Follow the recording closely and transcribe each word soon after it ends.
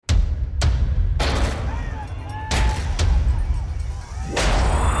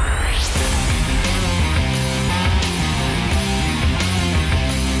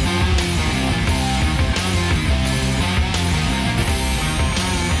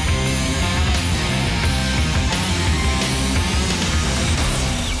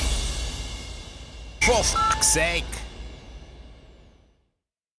fuck's sake.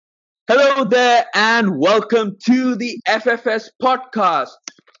 Hello there, and welcome to the FFS podcast.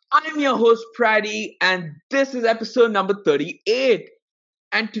 I'm your host, Praddy, and this is episode number 38.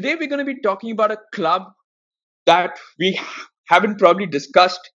 And today we're going to be talking about a club that we haven't probably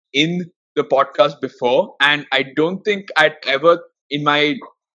discussed in the podcast before. And I don't think I'd ever, in my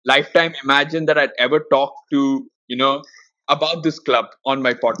lifetime, imagine that I'd ever talk to, about this club on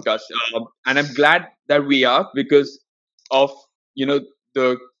my podcast. And I'm glad that we are because of,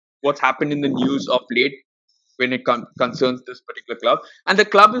 the what's happened in the news of late when it concerns this particular club. And the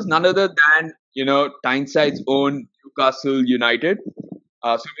club is none other than, Tyneside's own Newcastle United.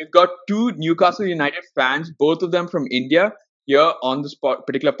 So we've got two Newcastle United fans, both of them from India, here on this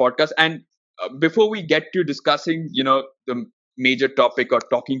particular podcast. And before we get to discussing, the major topic or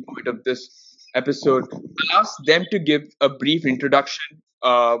talking point of this episode, I'll ask them to give a brief introduction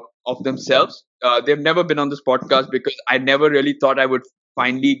of themselves. They've never been on this podcast because I never really thought I would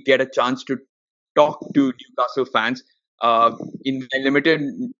finally get a chance to talk to Newcastle fans. In my limited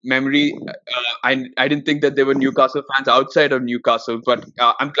memory, I didn't think that there were Newcastle fans outside of Newcastle, but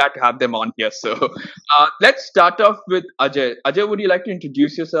I'm glad to have them on here. So let's start off with Ajay. Ajay, would you like to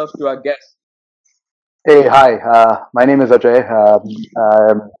introduce yourself to our guests? Hey, hi. My name is Ajay.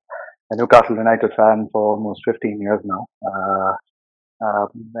 I'm a Newcastle United fan for almost 15 years now.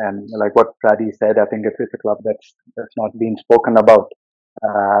 And like what Pradi said, I think it's a club that's not been spoken about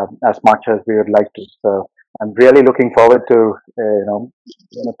as much as we would like to. So I'm really looking forward to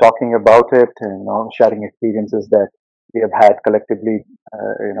talking about it and sharing experiences that we have had collectively,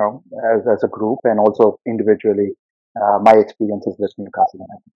 as a group and also individually, my experiences with Newcastle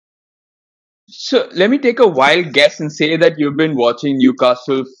United. So let me take a wild guess and say that you've been watching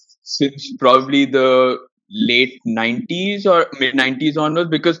Newcastle since probably the late 90s or mid 90s onwards,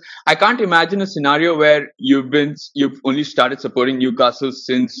 because I can't imagine a scenario where you've only started supporting Newcastle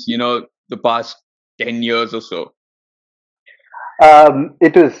since, the past 10 years or so.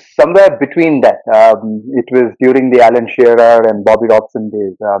 It was somewhere between that. It was during the Alan Shearer and Bobby Robson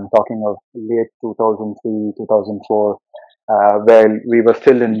days. I'm talking of late 2003, 2004, where we were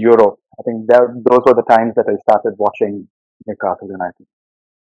still in Europe. I think those were the times that I started watching Newcastle United.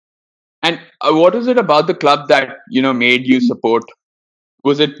 And what is it about the club that, made you support?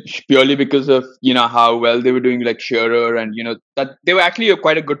 Was it purely because of, how well they were doing, like Shearer, and, that they were actually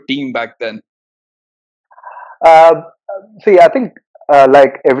quite a good team back then? Uh, See, I think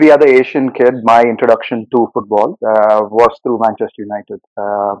like every other Asian kid, my introduction to football was through Manchester United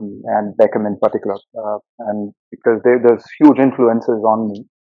and Beckham in particular, and because there's huge influences on me.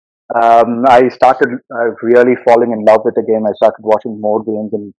 I started really falling in love with the game. I started watching more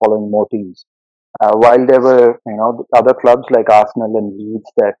games and following more teams. While there were, other clubs like Arsenal and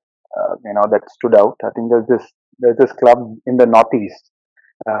Leeds that stood out. I think there's this club in the Northeast.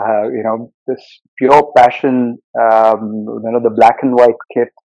 This pure passion. The black and white kit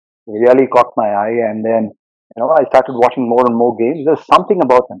really caught my eye, and then I started watching more and more games. There's something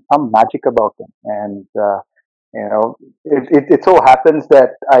about them, some magic about them, and it so happens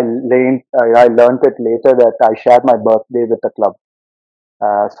that I learned it later that I shared my birthday with the club.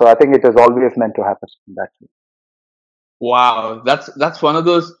 So I think it was always meant to happen. That way. Wow, that's one of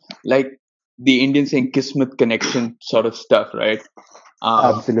those, like, the Indian saying "kismet connection" sort of stuff, right?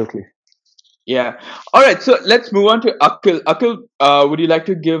 Um, Absolutely. yeah. All right, so let's move on to Akhil. Akhil, would you like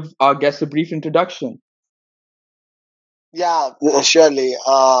to give our guests a brief introduction? Yeah, surely.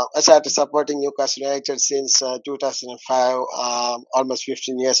 I started supporting Newcastle United since 2005, almost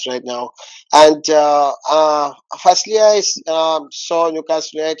 15 years right now. And firstly, saw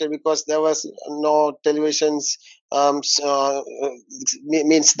Newcastle United because there was no televisions.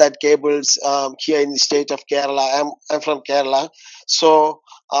 Means that cables here in the state of Kerala. I'm from Kerala, so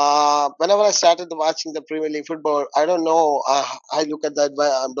whenever I started watching the Premier League football, I don't know. I look at that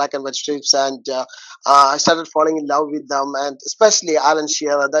black and white strips and. I started falling in love with them, and especially Alan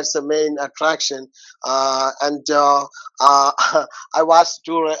Shearer. That's the main attraction. And I watched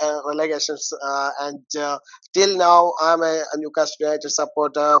two relegations, and till now I'm a Newcastle United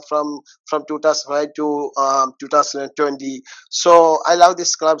supporter from 2005 to 2020. So I love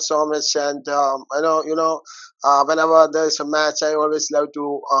this club so much, and I know whenever there's a match, I always love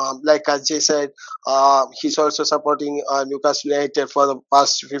to like Ajay said. He's also supporting Newcastle United for the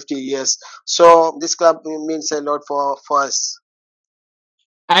past 50 years. So this club means a lot for us.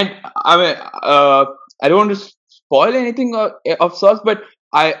 And I mean, I don't want to spoil anything of sorts, but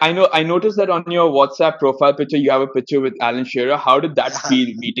I noticed that on your WhatsApp profile picture you have a picture with Alan Shearer. How did that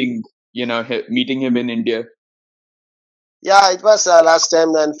feel meeting meeting him in India? Yeah, it was last time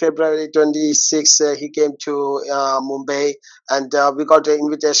on February 26th. He came to Mumbai, and we got an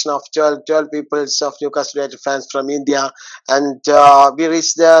invitation of 12 people of Newcastle United fans from India. And we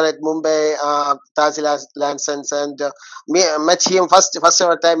reached there at Mumbai, Taj Lansons, and met him first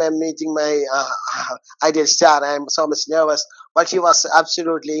ever time I'm meeting my ideal star. I'm so much nervous. But he was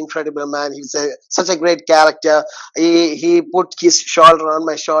absolutely incredible man. He's such a great character. He put his shoulder on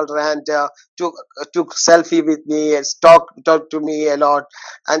my shoulder and took took selfie with me and talked to me a lot,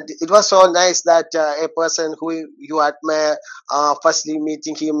 and it was so nice that a person who you admire, firstly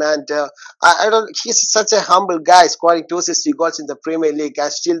meeting him, and I don't. He's such a humble guy, scoring 260 goals in the Premier League,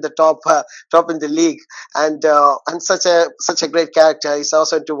 and still the top in the league, and such a great character. It's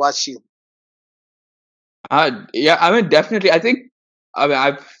awesome to watch him. Yeah, I mean, definitely. I think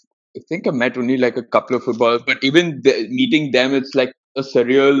I met only like a couple of footballers, but even meeting them, it's like a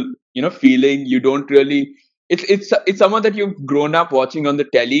surreal, feeling. You don't really. It's someone that you've grown up watching on the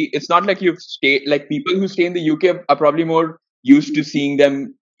telly. It's not like you've stayed like people who stay in the UK are probably more used to seeing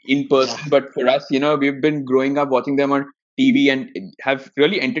them in Yeah. person. But for us, we've been growing up watching them on TV and have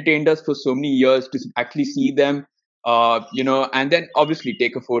really entertained us for so many years to actually see them and then obviously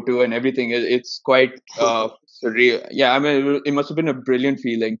take a photo and everything. It's quite surreal. Yeah, I mean, it must have been a brilliant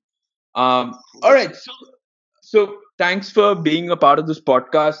feeling. All right, so thanks for being a part of this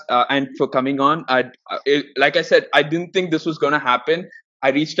podcast and for coming on. Like I said, I didn't think this was going to happen. I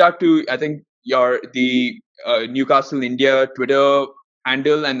reached out to I think the Newcastle India Twitter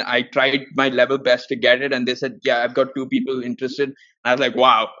handle, and I tried my level best to get it, and they said, yeah, I've got two people interested. And I was like,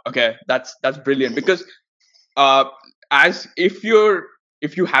 wow, okay, that's brilliant because uh, as if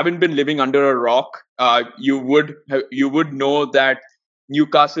you haven't been living under a rock, you would know that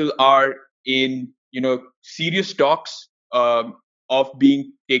Newcastle are in serious talks of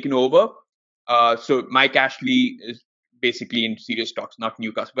being taken over. So Mike Ashley is basically in serious talks, not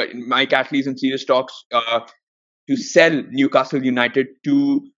Newcastle, but Mike Ashley is in serious talks to sell Newcastle United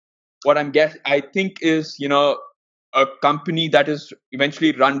to what I think is a company that is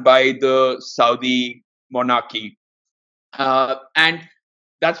eventually run by the Saudi monarchy, and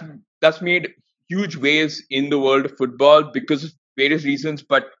that's that's made huge waves in the world of football because of various reasons.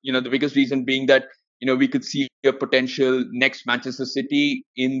 But the biggest reason being that we could see a potential next Manchester City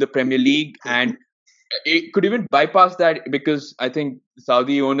in the Premier League, and it could even bypass that because I think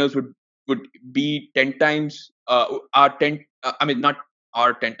Saudi owners would be 10 times our 10. I mean, not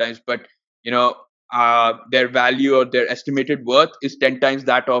our 10 times, but you know, their value or their estimated worth is 10 times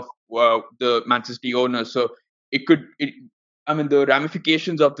that of the Manchester City owners. So it could. I mean, the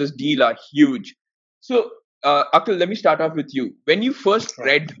ramifications of this deal are huge. So, Akhil, let me start off with you. When you first Yeah.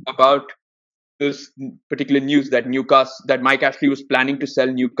 read about this particular news that Mike Ashley was planning to sell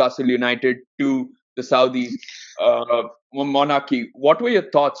Newcastle United to the Saudis monarchy. What were your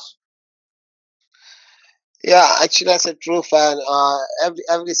thoughts? Yeah, actually, as a true fan,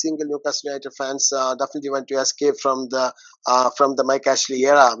 every single Newcastle United fans definitely want to escape from the Mike Ashley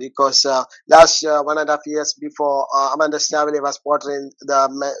era because last 1.5 years before, Amanda Staveley was portraying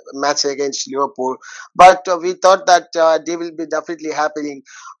the match against Liverpool, but we thought that they will be definitely happening,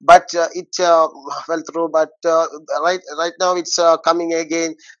 but it fell through. But right now it's coming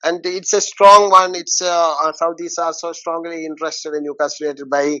again, and it's a strong one. It's Saudis are so strongly interested in Newcastle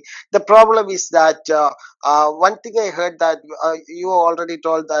United buying. The problem is that. One thing I heard that you already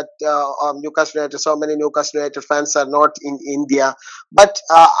told that Newcastle United, so many Newcastle United fans are not in India. But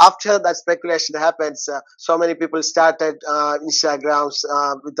after that speculation happens, so many people started Instagrams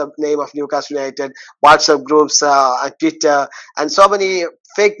with the name of Newcastle United, WhatsApp groups, Twitter, and so many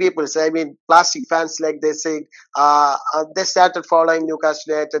fake people. I mean, plastic fans, like they say, they started following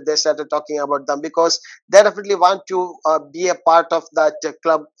Newcastle United. They started talking about them because they definitely want to be a part of that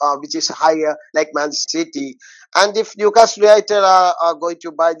club which is higher, like Manchester City. And if Newcastle United are going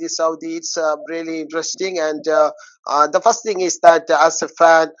to buy the Saudi, it's really interesting. And the first thing is that as a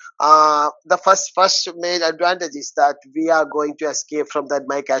fan, the first main advantage is that we are going to escape from that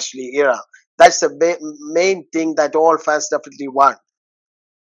Mike Ashley era. That's the main thing that all fans definitely want.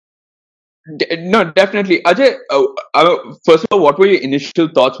 No, definitely. Ajay, first of all, what were your initial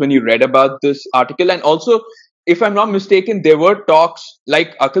thoughts when you read about this article? And also, if I'm not mistaken, there were talks,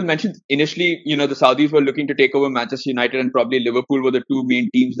 like Akhil mentioned initially, the Saudis were looking to take over Manchester United and probably Liverpool were the two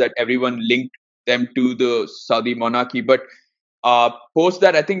main teams that everyone linked them to the Saudi monarchy. But post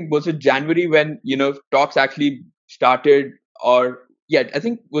that, I think, was it January when, talks actually started, or yeah, I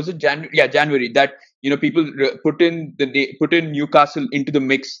think was it January? Yeah, January that people put in Newcastle into the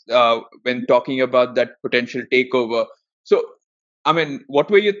mix when talking about that potential takeover. So, I mean,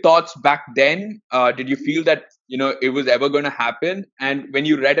 what were your thoughts back then? Did you feel that it was ever going to happen. And when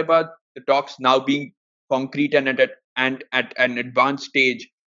you read about the talks now being concrete and at an advanced stage,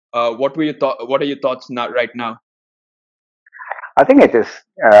 what are your thoughts now right now? I think it is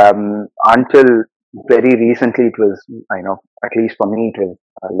until very recently. It was, at least for me, it was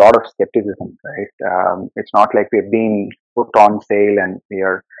a lot of skepticism. Right? It's not like we've been put on sale and we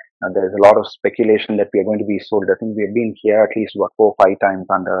are. There's a lot of speculation that we are going to be sold. I think we've been here at least what 4 or 5 times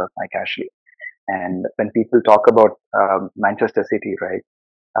under Mike Ashley. And when people talk about Manchester City, right,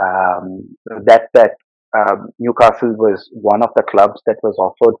 that Newcastle was one of the clubs that was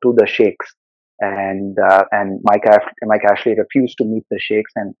offered to the Sheikhs, and Mike Ashley refused to meet the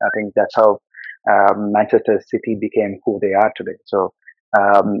Sheikhs, and I think that's how Manchester City became who they are today. So,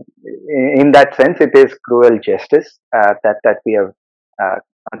 in that sense, it is cruel justice that we have uh,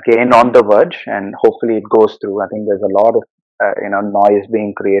 again on the verge, and hopefully it goes through. I think there's a lot of noise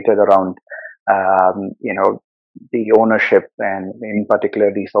being created around um, you know the ownership and in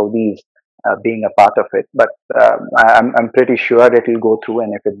particular the Saudis being a part of it. But I'm pretty sure it will go through,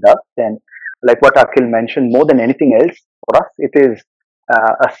 and if it does, then like what Akhil mentioned, more than anything else, for us, it is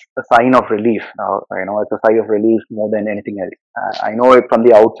a sign of relief. It's a sign of relief more than anything else. I know it from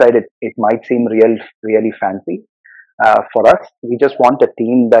the outside, it might seem really fancy. For us, we just want a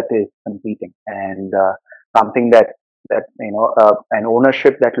team that is competing and something that an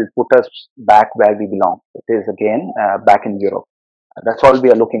ownership that will put us back where we belong. It is again back in Europe. That's all we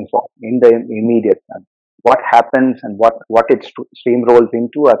are looking for in the immediate. What happens and what it steamrolls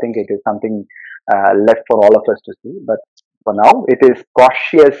into, I think it is something left for all of us to see. But for now, it is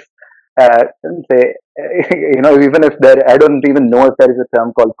cautious. Say, even if there, I don't even know if there is a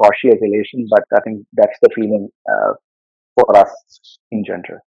term called cautious elation, but I think that's the feeling for us in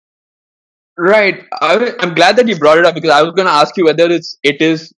general. Right. I'm glad that you brought it up because I was going to ask you whether it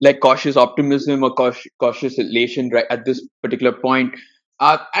is like cautious optimism or cautious elation right at this particular point.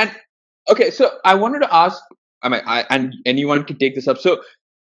 And okay, so I wanted to ask. I mean, and anyone can take this up. So,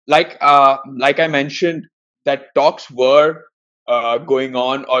 like I mentioned, that talks were going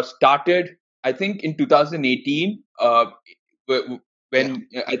on or started. I think in 2018, Yeah. when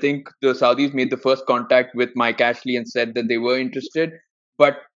I think the Saudis made the first contact with Mike Ashley and said that they were interested,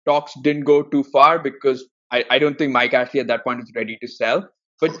 but talks didn't go too far because I don't think Mike Ashley at that point is ready to sell.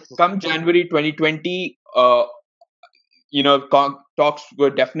 But come January 2020, talks were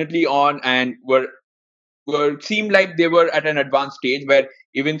definitely on and were seemed like they were at an advanced stage where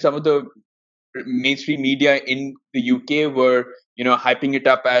even some of the mainstream media in the UK were, hyping it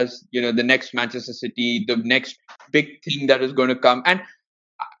up as, the next Manchester City, the next big thing that is going to come. And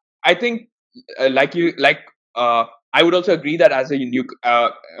I think, I would also agree that as a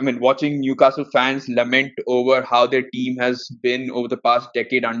I mean, watching Newcastle fans lament over how their team has been over the past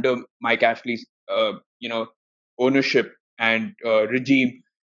decade under Mike Ashley's, ownership and regime,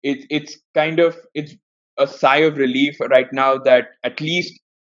 it's a sigh of relief right now that at least,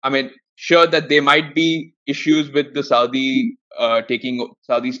 I mean, sure that there might be issues with the Saudis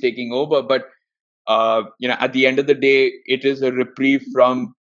taking over, but at the end of the day, it is a reprieve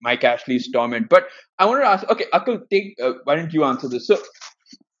from Mike Ashley's torment. But I want to ask, okay, Akil, why don't you answer this? So,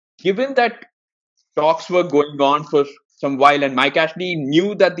 given that talks were going on for some while, and Mike Ashley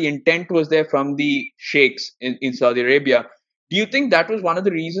knew that the intent was there from the sheikhs in Saudi Arabia, do you think that was one of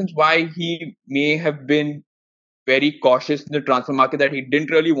the reasons why he may have been very cautious in the transfer market, that he didn't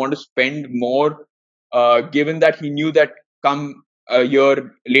really want to spend more, given that he knew that come a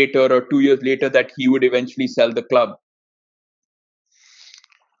year later or 2 years later that he would eventually sell the club?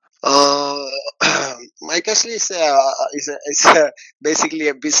 Uh, Mike Ashley is basically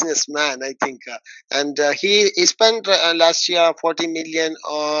a businessman, I think, and he spent last year 40 million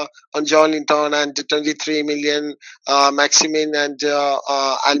on John Linton and 23 million Maximin and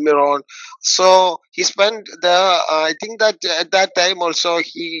Almiron. So he spent the. I think that at that time also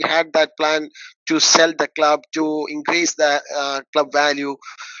he had that plan to sell the club to increase the club value.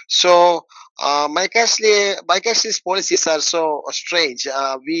 So Mike Ashley's policies are so strange.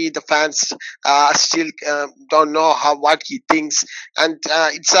 We, the fans, still don't know what he thinks, and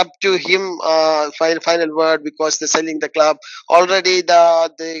it's up to him. Final word, because they're selling the club already.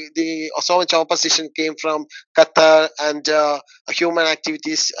 The so much opposition came from Qatar and human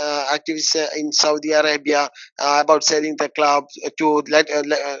activists in Saudi Arabia about selling the club to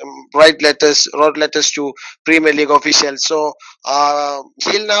write letters to Premier League officials. So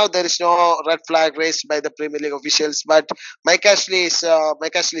till now there is no red flag raised by the Premier League officials. But Mike Ashley's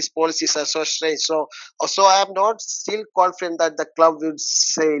policies are so strange. So I am not still confident that the club will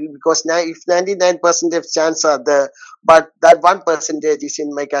sail, because now if 99% of chance are there, but that 1% is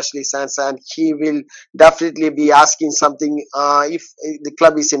in Mike Ashley's hands, and he will definitely be asking something. If the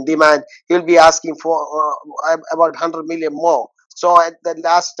club is in demand, he'll be asking for about 100 million more. So at the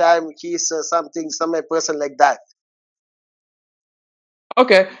last time, he's some a person like that.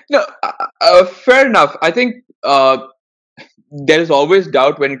 Okay, no, fair enough. I think there is always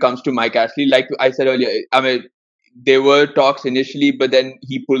doubt when it comes to Mike Ashley. Like I said earlier, I mean, there were talks initially, but then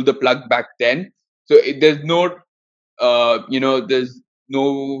he pulled the plug back then. So there's no, there's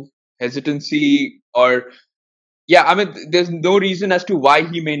no hesitancy or yeah. I mean, there's no reason as to why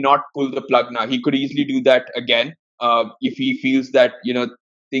he may not pull the plug now. He could easily do that again if he feels that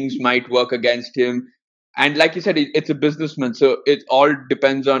things might work against him. And like you said, it's a businessman, so it all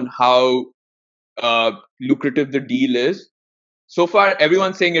depends on how lucrative the deal is. So far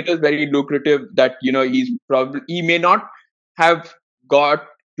everyone's saying it is very lucrative, that he may not have got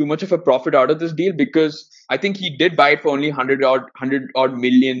too much of a profit out of this deal, because I think he did buy it for only 100 odd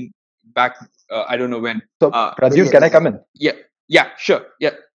million back. I don't know when. So, uh Pradyut, Million, can I yeah. come in? yeah, yeah, sure,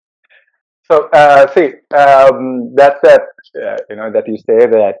 yeah. So, see, that's that, that you say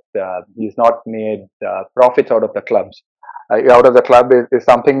that he's not made profits out of the clubs. Out of the club is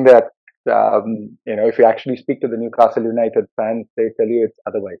something that, if you actually speak to the Newcastle United fans, they tell you it's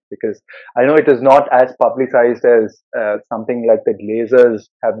otherwise. Because I know it is not as publicized as something like the Glazers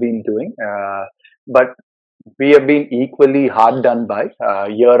have been doing. But we have been equally hard done by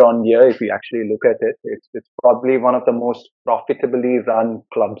year on year. If you actually look at it, it's probably one of the most profitably run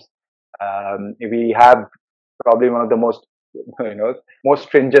clubs. We have probably one of the most most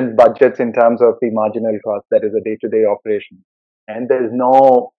stringent budgets in terms of the marginal cost, that is a day-to-day operation. And there's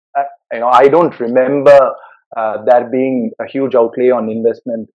no I don't remember there being a huge outlay on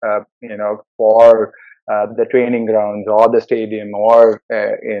investment for the training grounds or the stadium or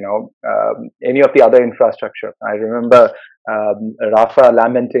any of the other infrastructure. I remember Rafa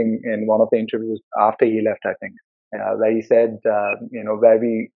lamenting in one of the interviews after he left, I think, where he said, where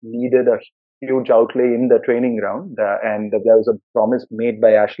we needed a huge outlay in the training ground, and there was a promise made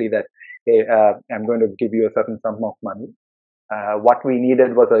by Ashley that, hey, I'm going to give you a certain sum of money. What we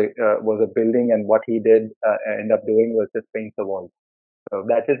needed was a building, and what he did end up doing was just paint the walls. So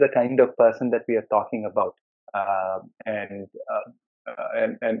that is the kind of person that we are talking about, and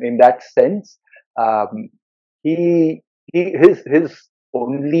in that sense, um, his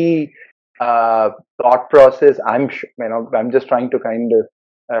only thought process. I'm just trying to kind of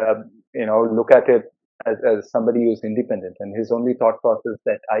look at it as somebody who's independent, and his only thought process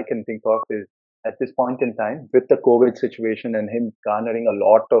that I can think of is, at this point in time, with the COVID situation and him garnering a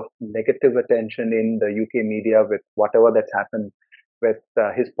lot of negative attention in the UK media with whatever that's happened with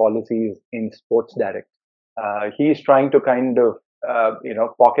his policies in Sports Direct. He's trying to kind of,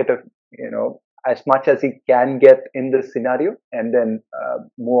 pocket as much as he can get in this scenario, and then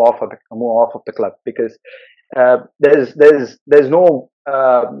move off of the club, because there's no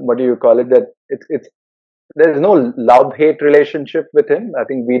what do you call it, that it's there's no love hate relationship with him. I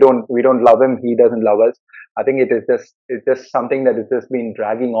think we don't love him. He doesn't love us. I think it's just something that has just been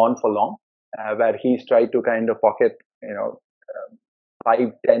dragging on for long, where he's tried to kind of pocket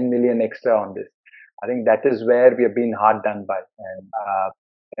 5-10 million extra on this. I think that is where we have been hard done by,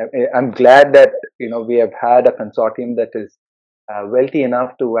 and I'm glad that we have had a consortium that is wealthy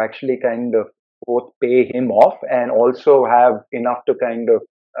enough to actually kind of both pay him off and also have enough to kind of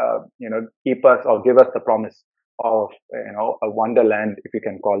keep us or give us the promise of a wonderland, if you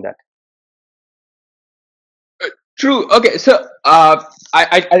can call that. True. Okay, so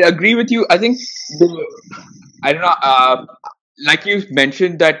I agree with you. I think I don't know. Like you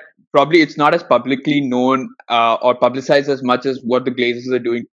mentioned, that probably it's not as publicly known or publicized as much as what the Glazers are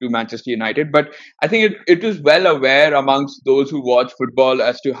doing to Manchester United. But I think it is well aware amongst those who watch football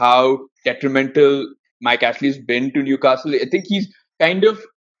as to how detrimental Mike Ashley's been to Newcastle. I think he's kind of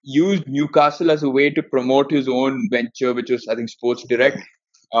used Newcastle as a way to promote his own venture, which is, I think, Sports Direct,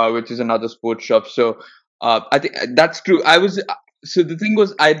 which is another sports shop. So I think that's true. So the thing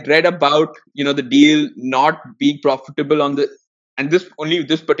was, I'd read about the deal not being profitable and this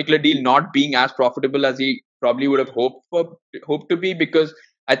particular deal not being as profitable as he probably would have hoped to be, because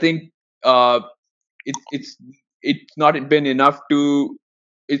I think it's not been enough to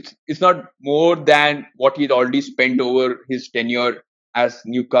it's not more than what he'd already spent over his tenure as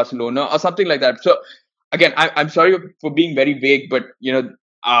Newcastle owner or something like that. So again, I'm sorry for being very vague, but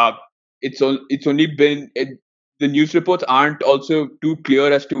uh, it's only been the news reports aren't also too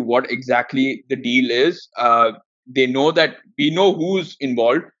clear as to what exactly the deal is. They know that we know who's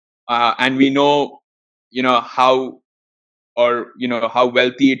involved, and we know, how, or how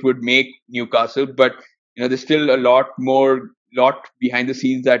wealthy it would make Newcastle, but there's still a lot behind the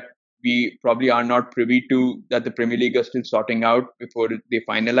scenes that we probably are not privy to, that the Premier League are still sorting out before they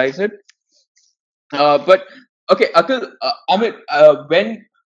finalize it. But okay, Akhil, when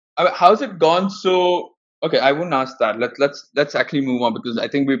how's it gone? So okay, I wouldn't ask that. Let's actually move on, because I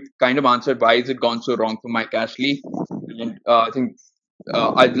think we've kind of answered why is it gone so wrong for Mike Ashley, and I think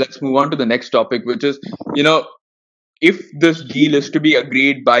let's move on to the next topic, which is, if this deal is to be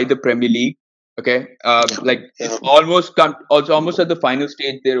agreed by the Premier League, okay, Yeah, like yeah. it's almost at the final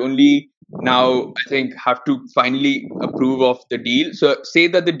stage. They're only now, I think, have to finally approve of the deal. So say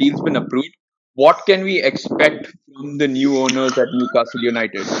that the deal's been approved. What can we expect from the new owners at Newcastle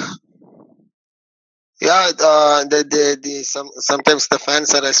United? Yeah, sometimes the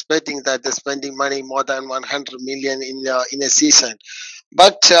fans are expecting that they're spending money more than 100 million in a season.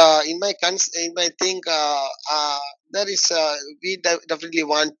 But in my thing, there is definitely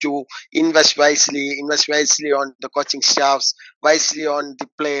want to invest wisely on the coaching staffs, wisely on the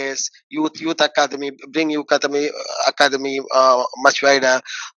players, youth academy, bring youth academy much wider,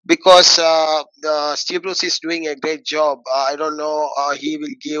 because Steve Bruce is doing a great job. I don't know he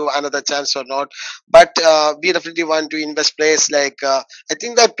will give another chance or not, but we definitely want to invest players like I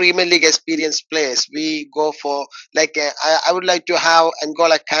think that Premier League experienced players we go for. Like I would like to have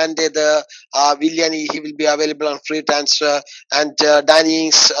Angola Kande, the Willian. He will be available on free transfer, and Danny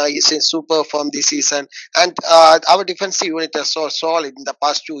Ings is in super form this season. And our defensive unit is so solid in the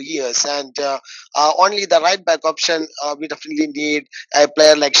past 2 years, and only the right back option we definitely need a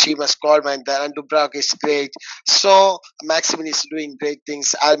player like Seamus Coleman there, and Dubravka is great. So Maximin is doing great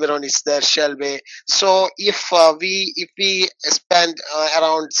things. Almiron is there, Shelby. So if we spend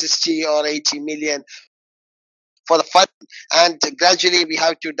around 60 or 80 million for the fun, and gradually we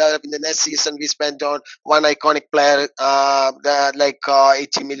have to develop. In the next season we spend on one iconic player, like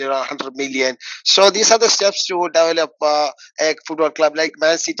 80 million or 100 million. So these are the steps to develop a football club. Like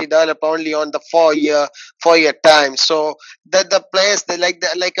Man City develop only on the 4 year time. So that the players, they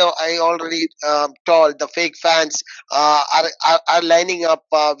I already told, the fake fans are lining up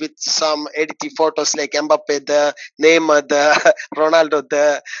with some editing photos like Mbappe, the Neymar, the Ronaldo,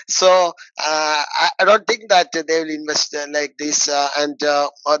 the. So I don't think that they will invest like this, and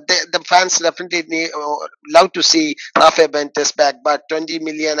the fans definitely love to see Rafa Benitez back. But 20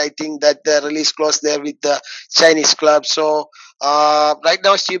 million, I think that the release clause there with the Chinese club. So right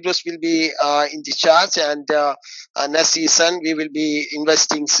now, Steve Bruce will be in the charge, and next season we will be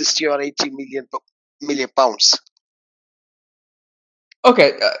investing 60 or 80 million pounds.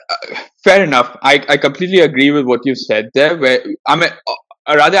 Okay, fair enough. I completely agree with what you said there. Where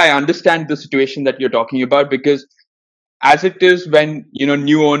rather, I understand the situation that you're talking about, because as it is when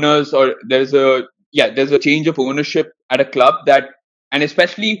new owners, or there's a change of ownership at a club, that, and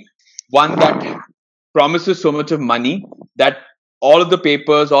especially one that promises so much of money, that all of the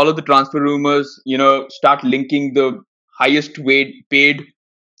papers, all of the transfer rumors, start linking the highest paid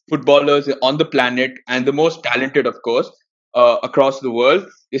footballers on the planet, and the most talented, of course, across the world.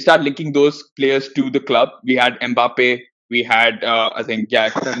 They start linking those players to the club. We had Mbappe, we had, I think, yeah,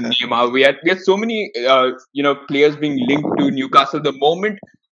 Neymar. We had so many players being linked to Newcastle. The moment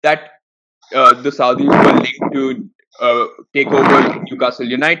that the Saudis were linked to take over Newcastle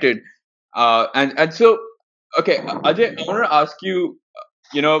United, and so, okay, Ajay, I want to ask you,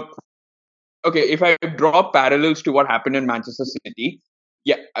 you know, okay, if I draw parallels to what happened in Manchester City,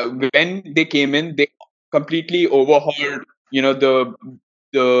 yeah, when they came in, they completely overhauled,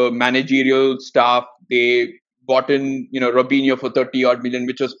 the managerial staff. They bought in, Robinho for 30 odd million,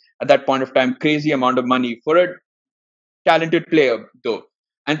 which was at that point of time crazy amount of money for a talented player, though.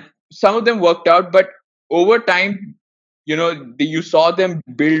 And some of them worked out, but over time, you saw them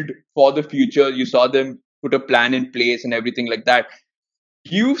build for the future. You saw them put a plan in place and everything like that.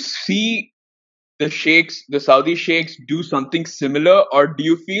 Do you see the Saudi sheikhs do something similar, or do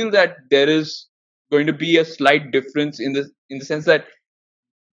you feel that there is going to be a slight difference in the sense that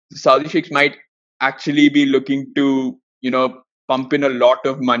the Saudi sheikhs might actually be looking to, pump in a lot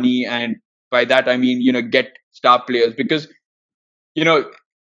of money, and by that I mean, get star players, because, you know,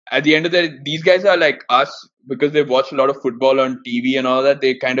 at the end of the day, these guys are like us, because they've watched a lot of football on TV and all that.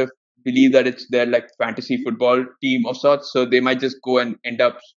 They kind of believe that it's their like fantasy football team of sorts, so they might just go and end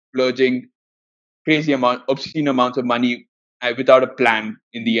up splurging obscene amounts of money without a plan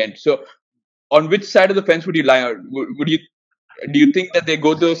in the end. So, on which side of the fence would you lie on? Would you? do you think that they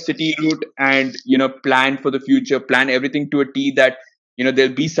go the city route and plan for the future, plan everything to a T, that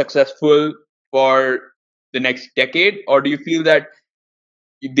they'll be successful for the next decade, or do you feel that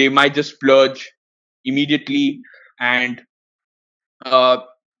they might just splurge immediately, and uh,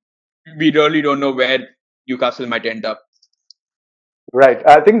 we really don't know where Newcastle might end up? Right.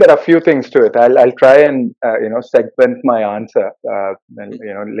 I think there are a few things to it. I'll try and segment my answer. And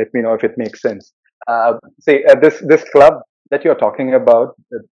let me know if it makes sense. See, this club that you're talking about,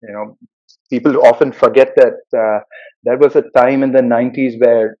 people often forget that there was a time in the 90s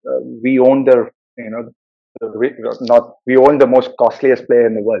where we owned not we owned the most costliest player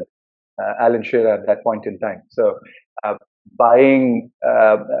in the world, Alan Shearer, at that point in time. So uh, buying,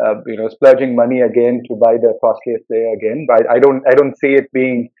 splurging money again to buy the costliest player again, but I don't see it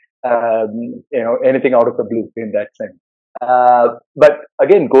being, anything out of the blue in that sense. But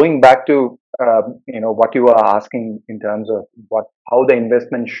again, going back to what you are asking in terms of how the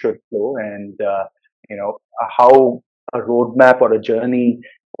investment should flow, and how a roadmap or a journey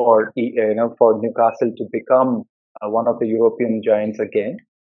for Newcastle to become one of the European giants again.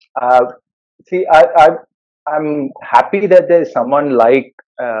 Uh, See, I'm happy that there's someone like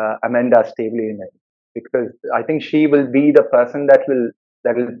Amanda Stavely in it, because I think she will be the person that will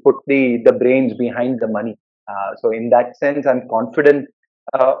put the brains behind the money. So in that sense, I'm confident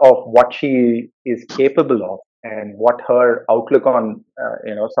of what she is capable of, and what her outlook on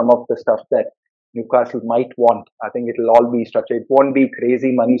some of the stuff that Newcastle might want. I think it'll all be structured. It won't be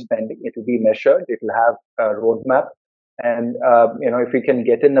crazy money spending. It will be measured. It will have a roadmap, and if we can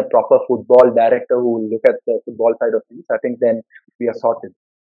get in a proper football director who will look at the football side of things, I think then we are sorted.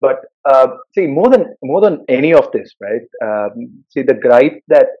 But see, more than any of this, right? See, the gripe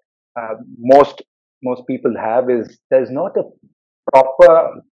that most people have is there's not a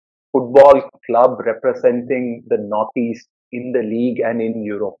proper football club representing the Northeast in the league and in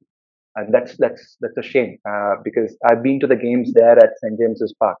Europe, and that's a shame, because I've been to the games there at St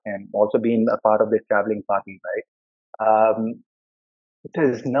James's Park, and also been a part of the traveling party, right? Um,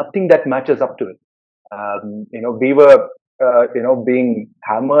 there's nothing that matches up to it. We were, being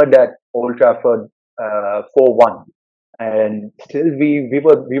hammered at Old Trafford 4-1, and still we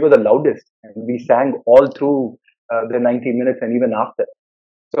were the loudest, and we sang all through the 90 minutes and even after.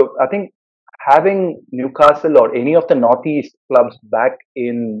 So I think having Newcastle or any of the Northeast clubs back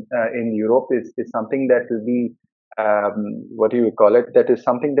in Europe is something that will be, what do you call it? That is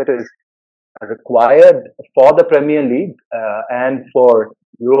something that is required for the Premier League, and for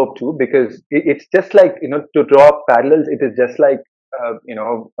Europe too, because it's just like, to draw parallels, it is just like a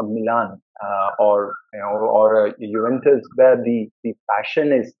Milan, or a Juventus, where the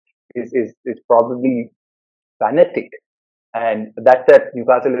passion is probably fanatic, and that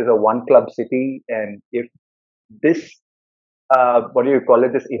Newcastle is a one club city, and if this, what do you call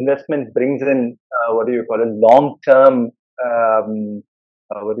it? This investment brings in, what do you call it? Um,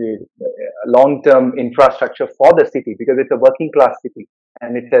 long-term infrastructure for the city, because it's a working class city,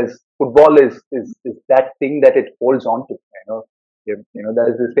 and it says football is that thing that it holds on to. There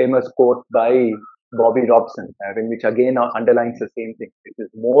is this famous quote by Bobby Robson, I think, which again underlines the same thing. It is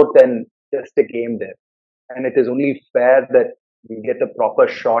more than just a game there, and it is only fair that we get a proper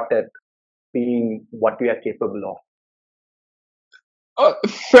shot at being what we are capable of.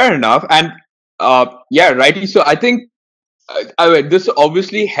 Fair enough. And yeah, righty. So I think this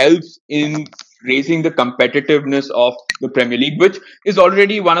obviously helps in raising the competitiveness of the Premier League, which is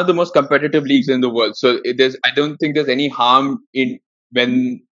already one of the most competitive leagues in the world. So I don't think there's any harm in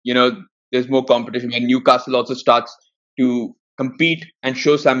when there's more competition, when Newcastle also starts to compete and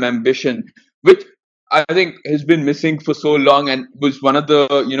show some ambition, which I think has been missing for so long, and was one of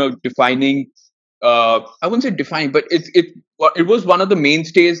the defining. I wouldn't say defining, but it was one of the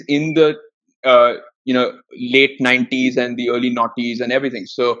mainstays in the uh, late 90s and the early noughties and everything.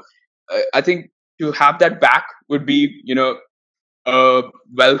 So I think to have that back would be uh,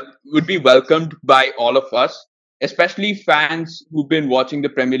 well would be welcomed by all of us, especially fans who've been watching the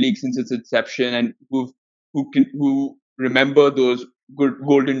Premier League since its inception, and who remember those good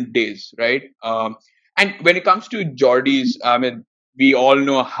golden days, right? And when it comes to Geordies, I mean, we all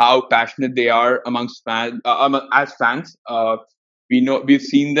know how passionate they are amongst fans, as fans. We know we've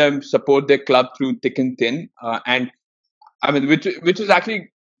seen them support their club through thick and thin, and I mean, which is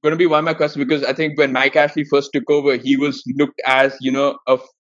actually going to be one of my questions, because I think when Mike Ashley first took over, he was looked as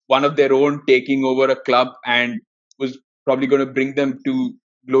one of their own, taking over a club, and was probably going to bring them to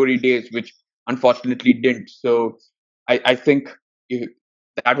glory days, which unfortunately didn't. So I think if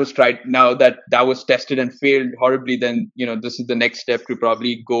that was tried. Now that was tested and failed horribly, then this is the next step to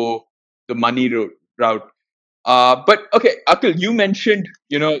probably go the money route. But okay, Akhil, you mentioned,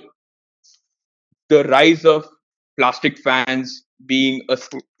 the rise of plastic fans being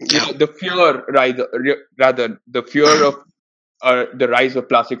Yeah. the fear, rather, the fear of the rise of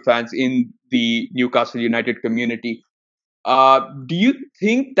plastic fans in the Newcastle United community. Do you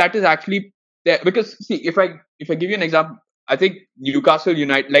think that is actually there? Because see, if I give you an example, I think Newcastle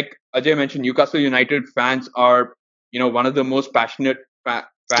United, like Ajay mentioned, Newcastle United fans are one of the most passionate fan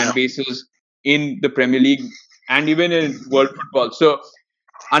Yeah. bases in the Premier League and even in world football. So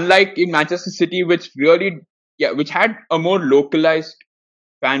unlike in Manchester City, which had a more localized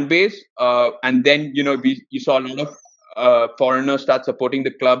fan base, and then you saw a lot of foreigners start supporting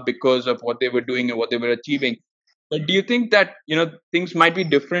the club because of what they were doing and what they were achieving. But do you think that things might be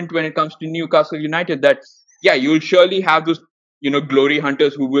different when it comes to Newcastle United? That yeah, you'll surely have those glory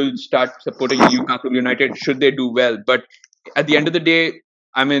hunters who will start supporting Newcastle United should they do well. But at the end of the day,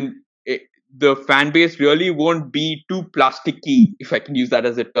 I mean, the fan base really won't be too plasticky, if I can use that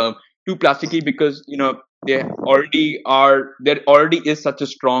as a term, too plasticky because there already is such a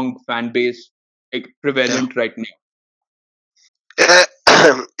strong fan base like, Yeah. prevalent right now. Uh,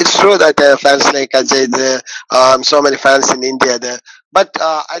 it's true that fans like Ajay, there so many fans in India there. But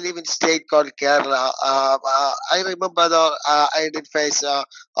I live in state called Kerala. I remember I did face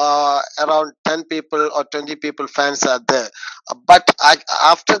around 10 people or 20 people fans are there.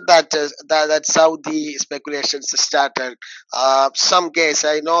 After that's how the speculations started. Some guys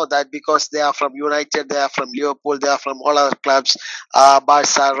I know that because they are from United, they are from Liverpool, they are from all other clubs,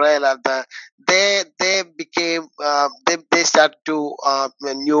 Barca, Real, and they became they start to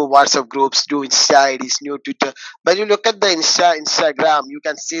new WhatsApp groups, do Insta IDs, new Twitter. When you look at the Instagram, you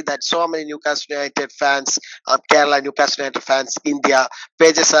can see that so many Newcastle United fans, Kerala Newcastle United fans, India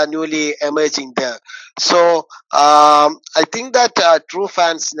pages are newly emerging there. So I think that true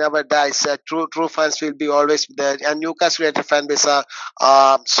fans never dies. True fans will be always there, and Newcastle United fan base are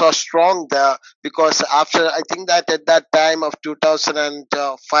so strong there because after I think that at that time of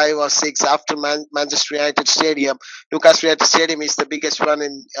 2005 or 6 after Manchester United Stadium, Newcastle United Stadium is the biggest one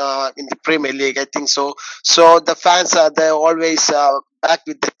in the Premier League, I think so. So the fans are there always back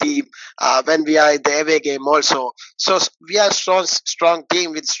with the team when we are in the away game also. So we are strong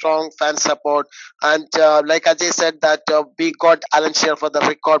team with strong fan support, and like Ajay said that we got Alan Shearer for the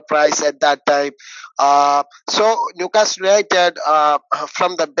record price at that time. So Newcastle United,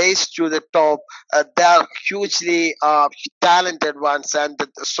 from the base to the top, they are hugely talented ones and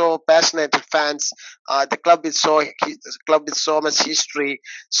so passionate fans. The club with so much history.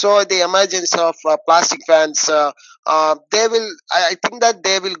 So the emergence of plastic fans, they will. I think that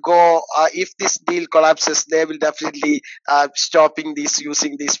they will go. If this deal collapses, they will definitely stopping this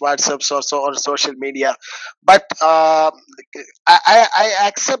using these WhatsApps or so on social media. But I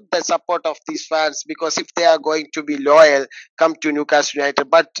accept the support of these fans because if they are going to be loyal, come to Newcastle United.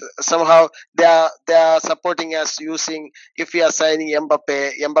 But somehow they are supporting us using if we are signing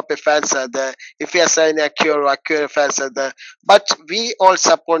Mbappe fans are there. If we are signing Akira fans are there. But we all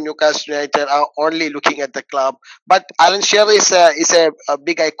support Newcastle United are only looking at the club. But Alan Shearer is a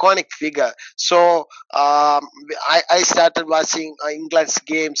big iconic figure. So I started watching England's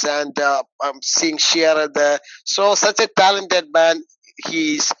games and seeing Shearer there. So such a talented man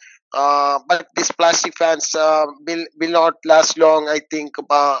he is. But these plastic fans will not last long. I think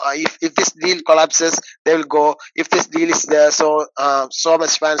if this deal collapses, they will go. If this deal is there, so so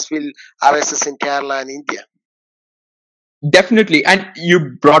much fans will RSS in Kerala and India. Definitely, and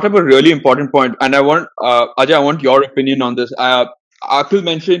you brought up a really important point, and I want Ajay, I want your opinion on this. Akhil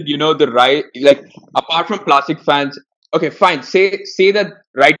mentioned, the right, like apart from plastic fans. Okay, fine. Say that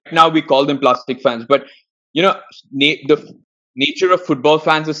right now we call them plastic fans, but the nature of football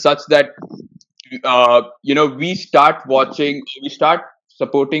fans is such that we start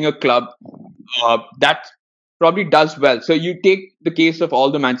supporting a club that probably does well. So you take the case of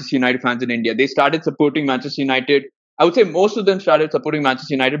all the Manchester United fans in India. They started supporting Manchester United. I would say most of them started supporting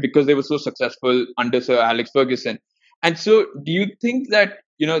Manchester United because they were so successful under Sir Alex Ferguson. And so, do you think that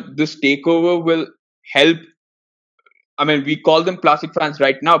this takeover will help? I mean, we call them plastic fans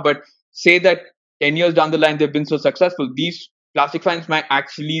right now, but say that 10 years down the line they've been so successful, these plastic fans might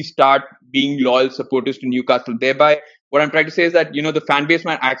actually start being loyal supporters to Newcastle. Thereby, what I'm trying to say is that the fan base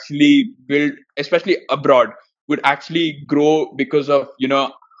might actually build, especially abroad, would actually grow because of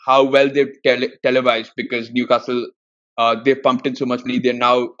how well they've televised. Because Newcastle, they've pumped in so much money, they're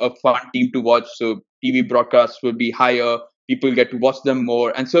now a fun team to watch. So TV broadcasts will be higher. People get to watch them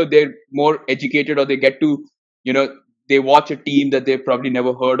more, and so they're more educated, or they get to you know they watch a team that they've probably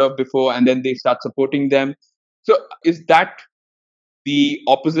never heard of before and then they start supporting them. So is that the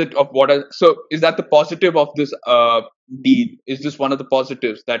opposite of what I, so is that the positive of this deal? Is this one of the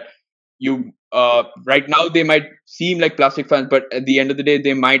positives that you right now they might seem like plastic fans, but at the end of the day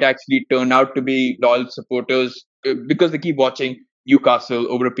they might actually turn out to be loyal supporters because they keep watching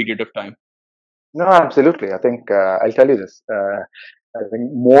Newcastle over a period of time. No, absolutely. I think I'll tell you this. I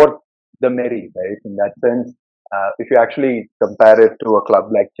think more the merry, right? In that sense, if you actually compare it to a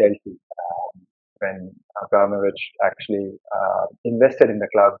club like Chelsea, when Abramovich actually invested in the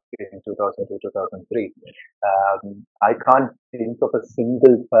club in 2002, 2003, I can't think of a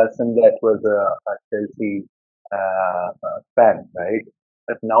single person that was a Chelsea fan, right?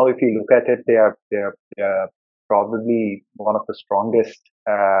 But now, if you look at it, they are probably one of the strongest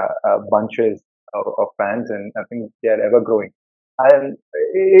bunches of fans, and I think they are ever growing. And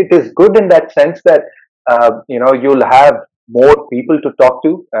it is good in that sense that you'll have more people to talk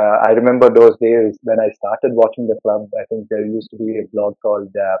to. I remember those days when I started watching the club. I think there used to be a blog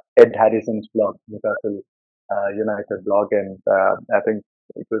called Ed Harrison's blog, Newcastle United blog, and I think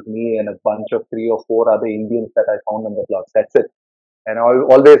it was me and a bunch of three or four other Indians that I found on the blog. That's it. And I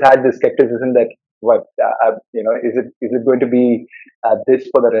always had this skepticism that what is it going to be this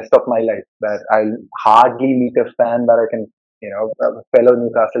for the rest of my life, that I'll hardly meet a fan that I can, a fellow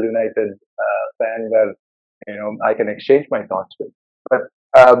Newcastle United fan where I can exchange my thoughts with. But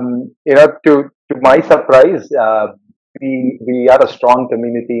to my surprise, we are a strong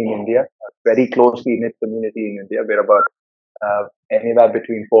community in India, a very closely knit community in India. We're about anywhere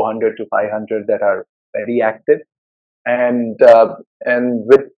between 400 to 500 that are very active, and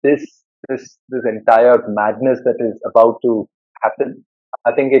with this entire madness that is about to happen,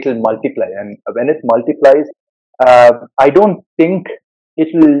 I think it will multiply. And when it multiplies, I don't think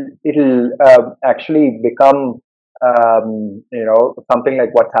it'll actually become something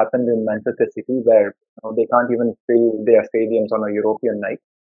like what's happened in Manchester City, where they can't even fill their stadiums on a European night.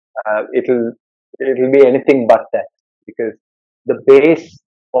 It'll be anything but that, because the base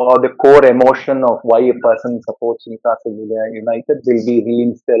or the core emotion of why a person supports Newcastle United will be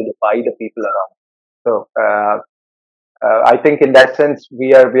reinstilled by the people around. So I think in that sense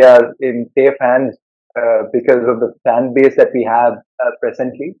we are in safe hands because of the fan base that we have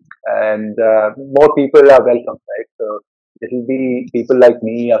presently, and more people are welcome, right? So it will be people like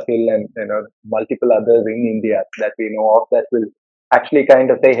me, Akhil, and multiple others in India that we know of that will actually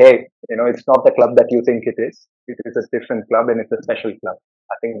kind of say, hey, it's not the club that you think it is. It is a different club and it's a special club.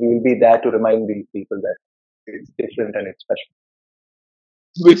 I think we will be there to remind these people that it's different and it's special.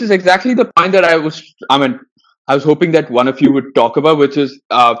 Which is exactly the point that I was hoping that one of you would talk about, which is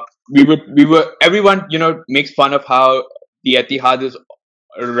we were everyone makes fun of how the Etihad is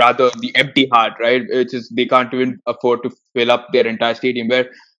rather the empty heart, right? Which is they can't even afford to fill up their entire stadium.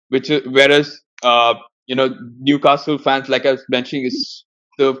 Whereas Newcastle fans, like I was mentioning, is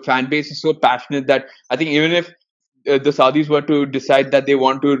the fan base is so passionate that I think even if the Saudis were to decide that they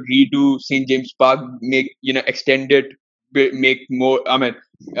want to redo St James Park, make extend it, make more.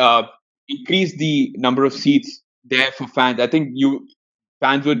 Uh, increase the number of seats there for fans. I think you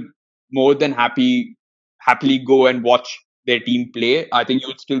fans would more than happily go and watch their team play. I think you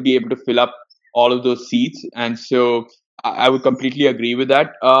would still be able to fill up all of those seats, and so I would completely agree with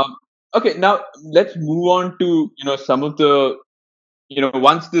that. Okay, now let's move on to some of the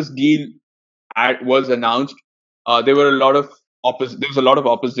once this deal was announced, there were a lot of there was a lot of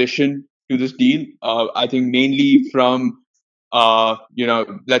opposition to this deal. I think mainly from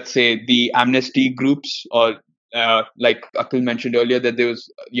let's say the amnesty groups, or like Akhil mentioned earlier, that there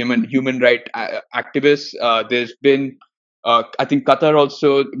was human right activists. There's been I think Qatar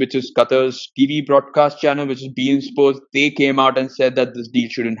also, which is Qatar's TV broadcast channel, which is beIN Sports. They came out and said that this deal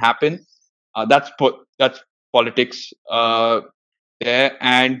shouldn't happen. That's politics there.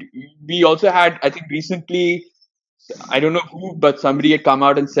 And we also had, I think recently, I don't know who, but somebody had come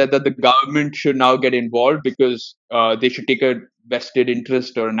out and said that the government should now get involved because they should take a vested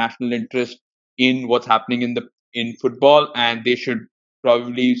interest or a national interest in what's happening in football, and they should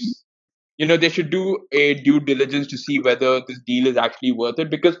probably, they should do a due diligence to see whether this deal is actually worth it,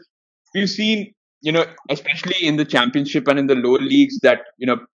 because we've seen, especially in the championship and in the lower leagues, that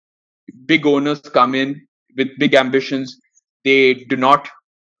big owners come in with big ambitions. They do not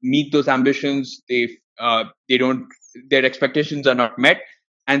meet those ambitions. They don't. Their expectations are not met,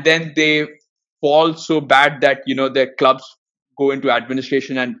 and then they fall so bad that their clubs go into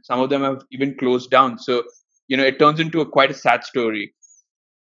administration, and some of them have even closed down. So it turns into quite a sad story.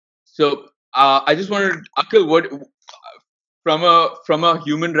 So I just wanted, Akhil, what from a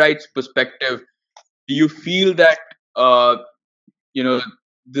human rights perspective, do you feel that uh, you know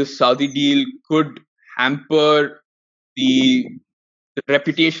this Saudi deal could hamper the the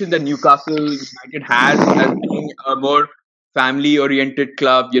reputation that Newcastle United has as being a more family-oriented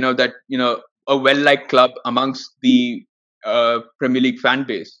club, that a well-liked club amongst the Premier League fan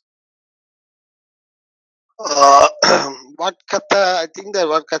base. Uh, what Qatar, I think that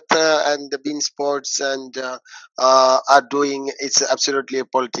what Qatar and the Bean Sports and are doing, it's absolutely a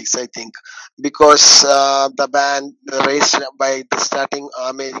politics. I think because the ban raised by the starting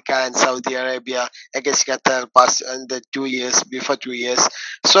America and Saudi Arabia against Qatar past in the 2 years before 2 years,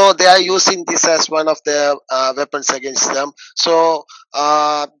 so they are using this as one of their weapons against them. So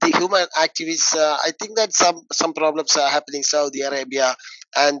the human activists, I think that some problems are happening in Saudi Arabia,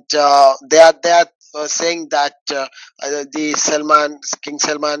 and they are saying that the King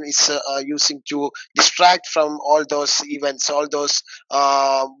Salman is using to distract from all those events, all those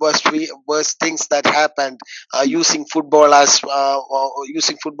worst things that happened, using football as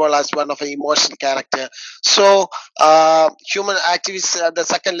one of an emotional character. So human activists, the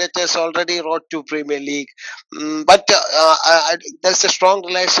second letters already wrote to Premier League, but there's a strong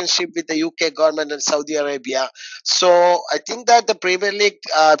relationship with the UK government and Saudi Arabia. So I think that the Premier League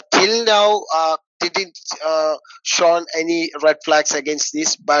till now didn't shown any red flags against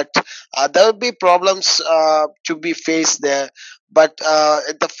this, but there will be problems to be faced there. But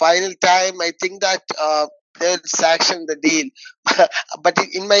at the final time, I think that they'll sanction the deal. But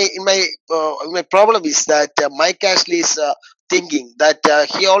in my problem is that Mike Ashley is thinking that I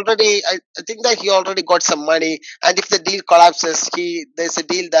think that he already got some money, and if the deal collapses, there's a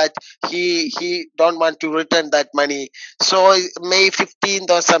deal that he don't want to return that money. So May 15th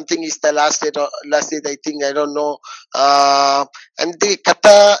or something is the last date, I think. I don't know. And the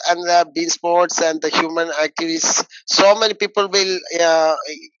Qatar and the Bean Sports and the human activists, so many people will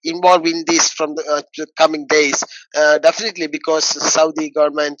involve in this from the coming days. Definitely because Saudi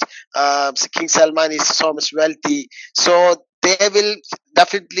government, King Salman is so much wealthy, so they will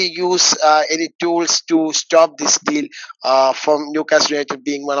definitely use any tools to stop this deal from Newcastle United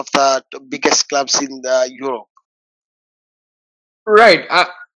being one of the biggest clubs in Europe. Right.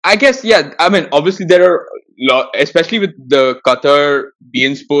 I guess, yeah. I mean, obviously there are especially with the Qatar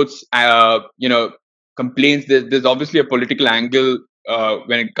BN Sports, complaints. There's obviously a political angle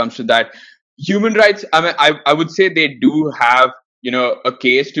when it comes to that. Human rights. I mean, I would say they do have a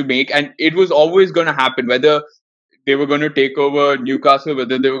case to make, and it was always going to happen. Whether they were going to take over Newcastle,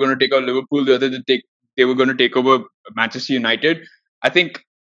 whether they were going to take over Liverpool, whether they were going to take over Manchester United. I think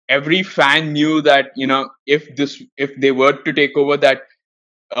every fan knew that if they were to take over, that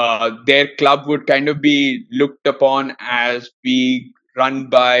their club would kind of be looked upon as being run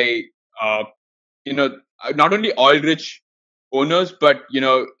by uh, not only oil rich owners, but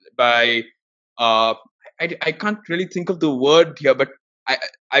by uh, I can't really think of the word here, but I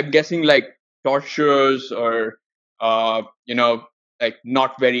I'm guessing like torturers or like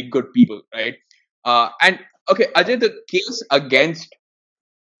not very good people, right? And okay, Ajay, the case against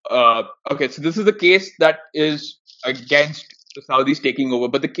okay, so this is the case that is against the Saudis taking over,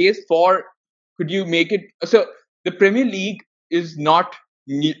 but the case for, could you make it so the Premier League is not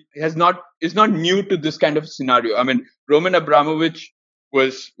is not new to this kind of scenario. I mean, Roman Abramovich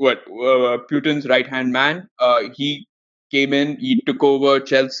was what Putin's right hand man. He came in, he took over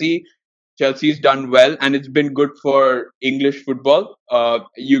Chelsea. Chelsea's done well, and it's been good for English football.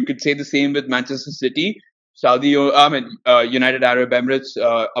 You could say the same with Manchester City. I mean, United Arab Emirates,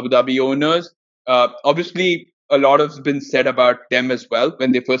 Abu Dhabi owners. Obviously, a lot has been said about them as well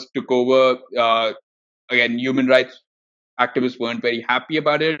when they first took over. Again, human rights activists weren't very happy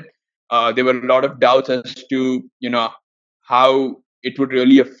about it. There were a lot of doubts as to how it would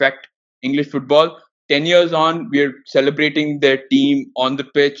really affect English football. 10 years on, we're celebrating their team on the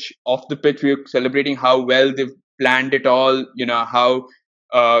pitch, off the pitch. We're celebrating how well they've planned it all. How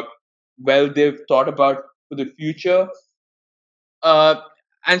uh, well they've thought about for the future. Uh,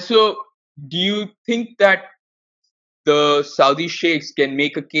 and so, do you think that the Saudi sheikhs can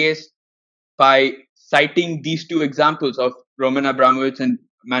make a case by citing these two examples of Roman Abramovich and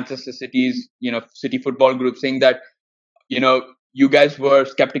Manchester City's, City Football Group, saying that, you guys were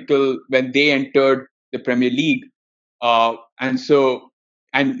skeptical when they entered the Premier League, and so,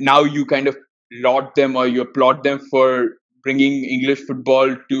 and now you kind of laud them or you applaud them for bringing English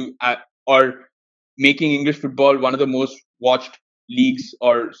football to, or making English football one of the most watched leagues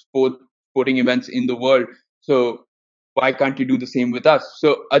or sporting events in the world. So why can't you do the same with us?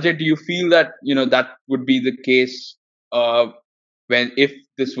 So Ajay, do you feel that that would be the case uh, when if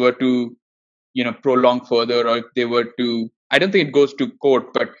this were to prolong further, or if they were to? I don't think it goes to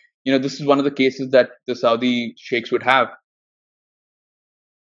court, but this is one of the cases that the Saudi sheikhs would have.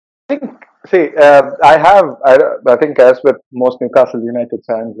 I think See, I think, as with most Newcastle United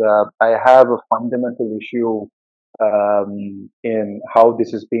fans, I have a fundamental issue in how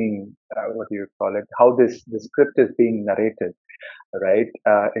this is being, what do you call it, how this script is being narrated, right?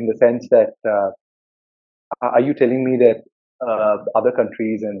 In the sense that, are you telling me that other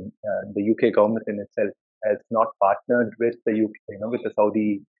countries and the UK government in itself has not partnered with the UK, with the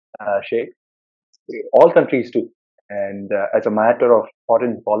Saudi sheikh? All countries do. And as a matter of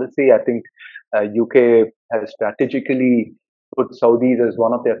foreign policy, I think UK has strategically put Saudis as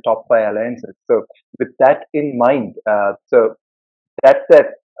one of their top five alliances. So with that in mind, so that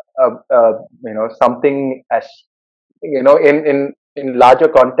something as in larger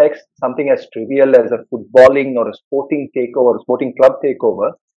context, something as trivial as a footballing or a sporting takeover, a sporting club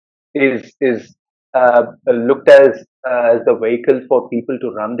takeover, is looked as the vehicle for people to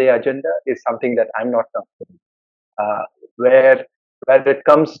run their agenda is something that I'm not comfortable. Uh, where where it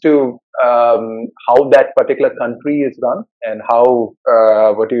comes to how that particular country is run and how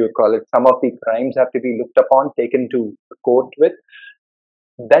what do you call it, some of the crimes have to be looked upon, taken to court with,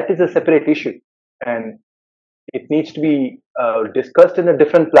 that is a separate issue, and it needs to be discussed in a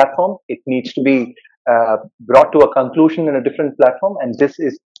different platform. It needs to be brought to a conclusion in a different platform, and this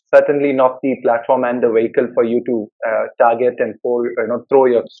is certainly not the platform and the vehicle for you to target and throw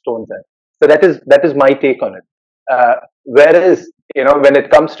your stones at. So that is my take on it. Whereas when it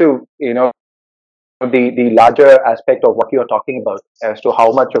comes to the larger aspect of what you're talking about as to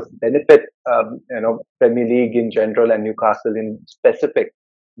how much of benefit Premier League in general and Newcastle in specific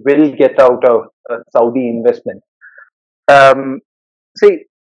will get out of Saudi investment. Um, See,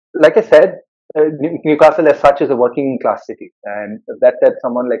 like I said, Newcastle as such is a working class city, and that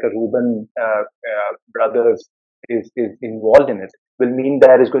someone like a Ruben brothers is involved in it will mean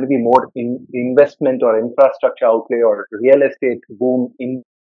there is going to be more investment or infrastructure outlay or real estate boom in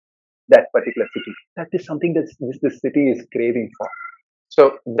that particular city. That is something that this city is craving for.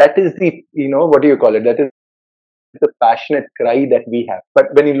 So that is the what do you call it? That is the passionate cry that we have.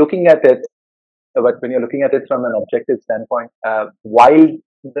 But when you're looking at it, from an objective standpoint, while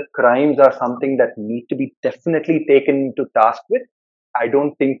the crimes are something that need to be definitely taken to task with, I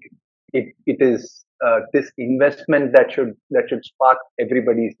don't think it is this investment that should spark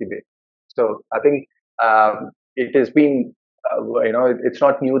everybody's debate. So I think it has been. It's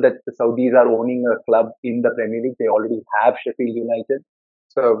not new that the Saudis are owning a club in the Premier League. They already have Sheffield United.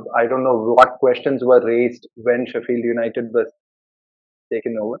 So I don't know what questions were raised when Sheffield United was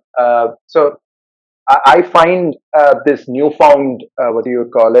taken over. So I find this newfound, what do you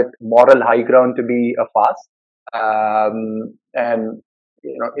call it, moral high ground to be a farce. And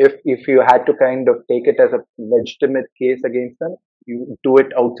if you had to kind of take it as a legitimate case against them, you do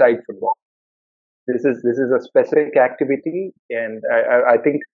it outside football. This is a specific activity, and I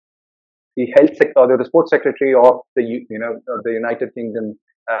think the health sector or the sports secretary of of the United Kingdom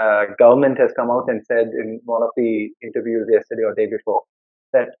government has come out and said in one of the interviews yesterday or day before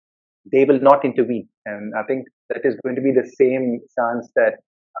that they will not intervene. And I think that is going to be the same stance that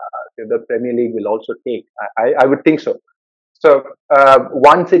the Premier League will also take. I would think so. So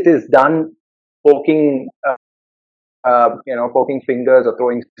once it is done poking, poking fingers or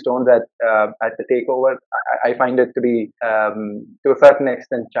throwing stones at the takeover, I find it to be to a certain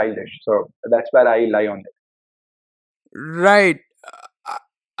extent childish. So that's where I lie on it. Right.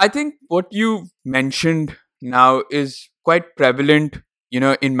 I I think what you mentioned now is quite prevalent,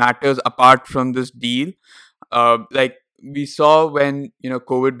 in matters apart from this deal. Like we saw when,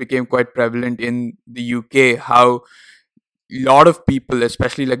 COVID became quite prevalent in the UK, how a lot of people,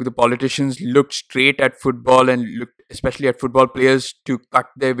 especially like the politicians, looked straight at football and looked especially at football players to cut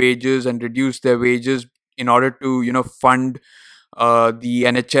their wages and reduce their wages in order to, fund the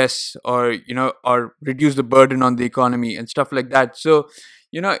NHS, or or reduce the burden on the economy and stuff like that. So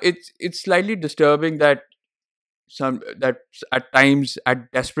it's slightly disturbing that at times,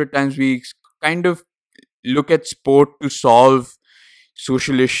 at desperate times, we kind of look at sport to solve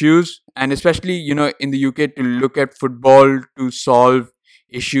social issues, and especially in the UK, to look at football to solve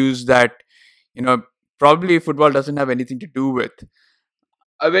issues that you know probably football doesn't have anything to do with.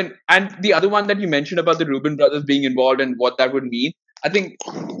 I mean, and the other one that you mentioned about the Reuben brothers being involved and what that would mean, I think,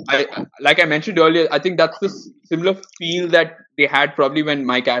 like I mentioned earlier, I think that's the similar feel that they had probably when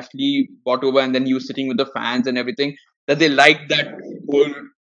Mike Ashley bought over, and then he was sitting with the fans and everything. That they liked that whole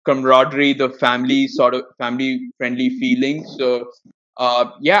camaraderie, the family sort of family friendly feeling. So,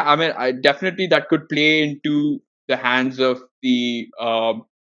 yeah, I mean, I definitely that could play into the hands of the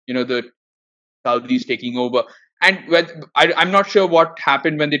Saudis taking over. And I'm not sure what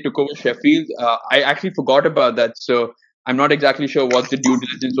happened when they took over Sheffield. I actually forgot about that. So I'm not exactly sure what the due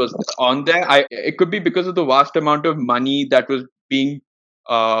diligence was on there. It could be because of the vast amount of money that was being,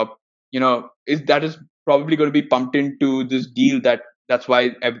 uh, is probably going to be pumped into this deal. That's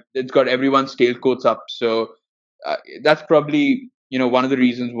why it's got everyone's tailcoats up. So that's probably one of the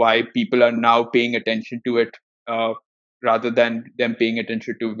reasons why people are now paying attention to it, uh, rather than them paying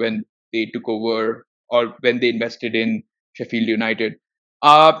attention to when they took over or when they invested in Sheffield United.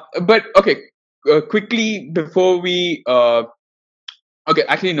 But okay, quickly before we okay,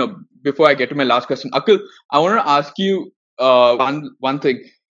 actually no, before I get to my last question, Akhil, I want to ask you one thing.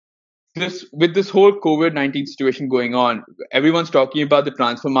 This with this whole COVID-19 situation going on, everyone's talking about the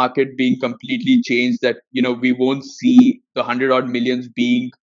transfer market being completely changed. That we won't see the 100 odd millions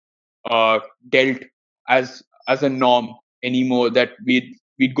being uh, dealt as a norm anymore. That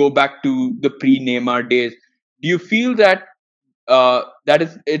we'd go back to the pre-Neymar days. Do you feel that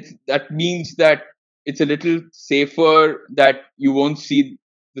that means that it's a little safer, that you won't see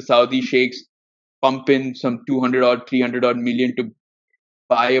the Saudi sheikhs pump in some 200 or 300 odd million to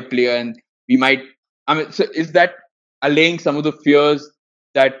buy a player, and we might. I mean, so is that allaying some of the fears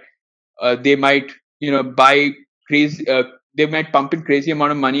that they might buy crazy? They might pump in crazy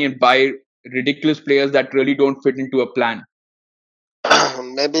amount of money and buy ridiculous players that really don't fit into a plan.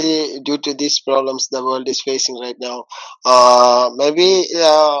 Maybe due to these problems the world is facing right now, maybe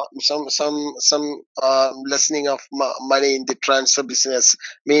some lessening of money in the transfer business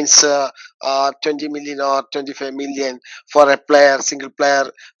means 20 million or 25 million for a player, single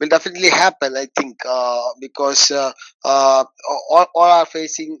player, will definitely happen, I think, because all are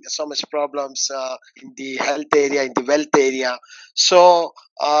facing so much problems in the health area, in the wealth area. So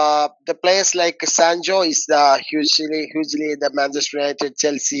the players like Sancho is hugely the Manchester United,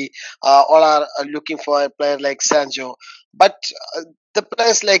 Chelsea, all are looking for a player like Sancho. But the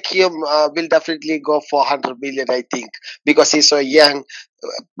players like him will definitely go for 100 million, I think, because he's so young.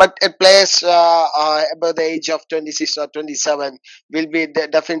 But at players above the age of 26 or 27 will be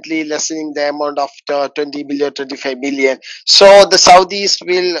definitely lessening the amount of 20 million, 25 million. So the Saudis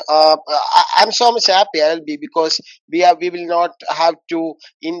will. I'm so much happy, I'll be, because we will not have to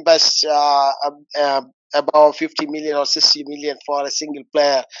invest about 50 million or 60 million for a single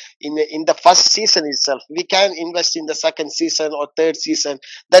player in the first season itself. We can invest in the second season or third season.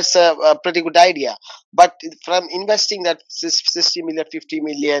 That's a pretty good idea. But from investing that 60 million, 50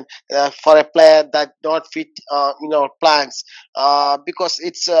 million for a player that not fit in our plans, because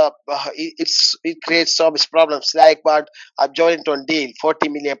it creates so much problems, like what Jolinton deal, 40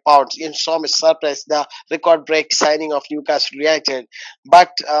 million pounds, in so much surprise, the record break signing of Newcastle United.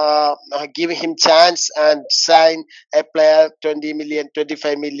 But giving him chance and sign a player 20 million,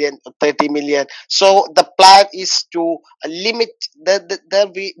 25 million, 30 million. So the plan is to limit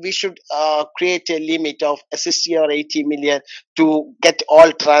we should create a limit of 60 or 80 million to get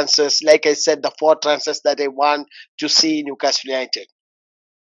all transfers. Like I said, the four transfers that I want to see in Newcastle United.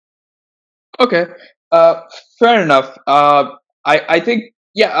 Okay, uh, fair enough. I think,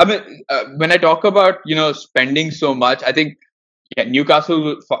 yeah. I mean, when I talk about spending so much, I think, yeah,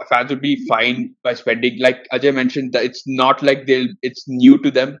 fans would be fine by spending. Like Ajay mentioned, that it's not like it's new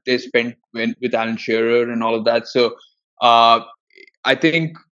to them. They spent with Alan Shearer and all of that. So uh, I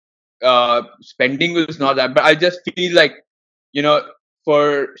think spending was not that. But I just feel like you know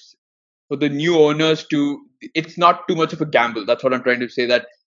for for the new owners to, it's not too much of a gamble. That's what I'm trying to say. That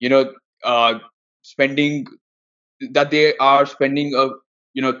you know uh, spending that they are spending a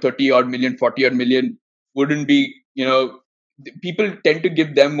 30 odd million, 40 odd million wouldn't be, people tend to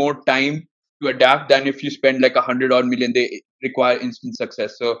give them more time to adapt than if you spend like 100 odd million. They require instant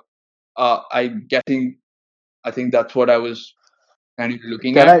success. So I think that's what I was kind of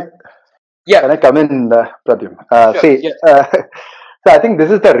looking Can at. I Yeah, can I come in, Pradyum? sure. See, Yeah. so I think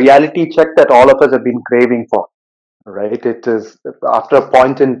this is the reality check that all of us have been craving for, right? It is, after a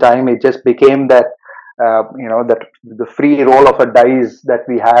point in time, it just became that that the free roll of a dice that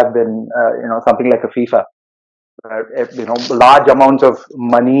we have in something like a FIFA. Large amounts of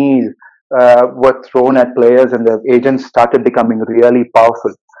money were thrown at players, and the agents started becoming really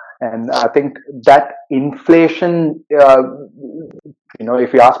powerful. And I think that inflation,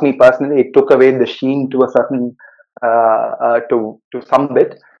 if you ask me personally, it took away the sheen to a certain, to some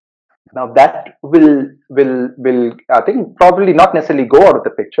bit. Now that will I think probably not necessarily go out of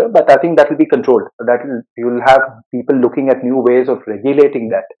the picture, but I think that will be controlled. You'll have people looking at new ways of regulating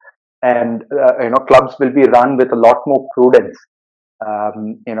that, and clubs will be run with a lot more prudence.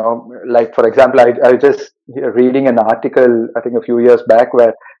 Like for example, I was just reading an article I think a few years back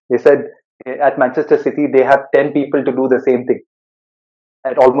where they said at Manchester City they have 10 people to do the same thing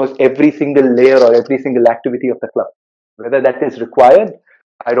at almost every single layer or every single activity of the club. Whether that is required,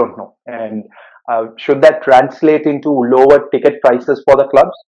 I don't know. And should that translate into lower ticket prices for the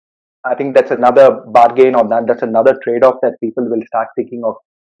clubs? I think that's another bargain, or that's another trade-off that people will start thinking of,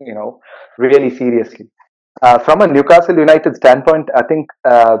 really seriously. From a Newcastle United standpoint, I think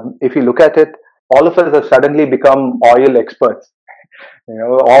if you look at it, all of us have suddenly become oil experts.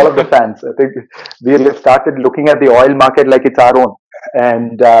 All of the fans. I think we have started looking at the oil market like it's our own,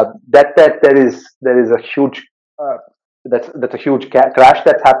 and that there is a huge uh, that's a huge crash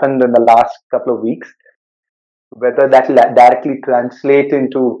that's happened in the last couple of weeks. Whether that will directly translate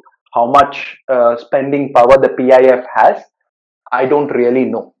into how much spending power the PIF has, I don't really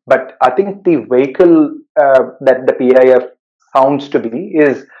know. But I think the vehicle that the PIF sounds to be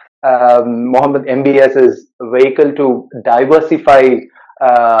is Mohammed MBS's vehicle to diversify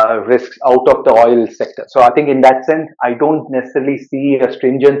risks out of the oil sector. So I think in that sense, I don't necessarily see a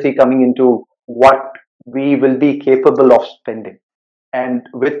stringency coming into what we will be capable of spending. And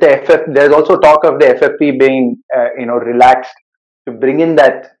with the FF, there's also talk of the FFP being, relaxed to bring in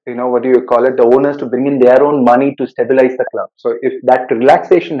that, what do you call it, the owners to bring in their own money to stabilize the club. So if that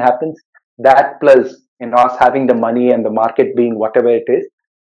relaxation happens, that plus, us having the money and the market being whatever it is,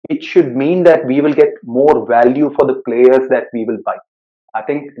 it should mean that we will get more value for the players that we will buy. I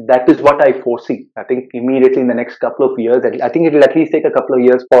think that is what I foresee. I think immediately in the next couple of years, I think it will at least take a couple of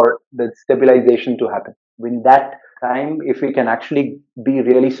years for the stabilization to happen. In that time, if we can actually be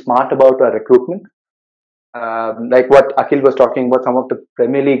really smart about our recruitment, like what Akhil was talking about, some of the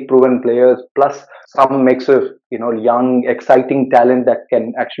Premier League proven players, plus some mix of young, exciting talent that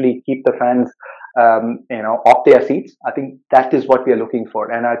can actually keep the fans, off their seats. I think that is what we are looking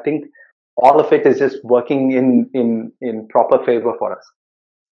for, and I think all of it is just working in proper favor for us.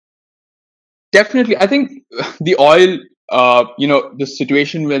 Definitely. I think the oil, the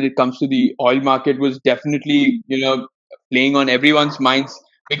situation when it comes to the oil market was definitely, playing on everyone's minds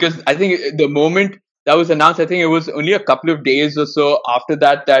because I think the moment that was announced, I think it was only a couple of days or so after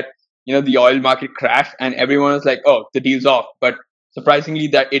that, the oil market crashed and everyone was like, oh, the deal's off. But surprisingly,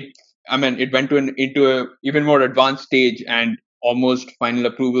 it went into a even more advanced stage and almost final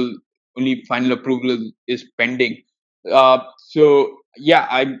approval, only final approval is pending. So yeah,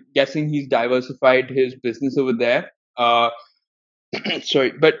 I'm guessing he's diversified his business over there.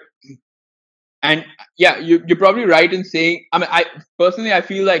 Sorry, but and yeah, you're probably right in saying. I mean, I personally I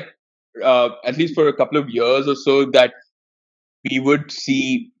feel like at least for a couple of years or so that we would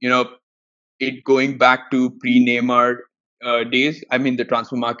see it going back to pre-Neymar days. I mean the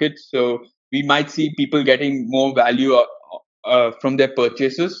transfer market. So we might see people getting more value from their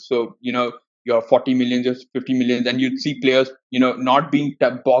purchases. So your 40 millions or 50 millions, and you'd see players not being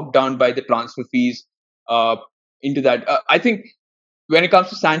bogged down by the transfer fees uh, into that. I think when it comes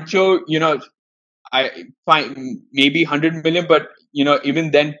to Sancho, I find maybe 100 million, but even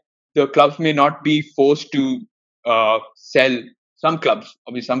then the clubs may not be forced to sell. Some clubs,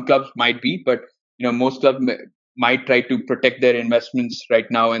 obviously, some clubs might be, but most clubs might try to protect their investments right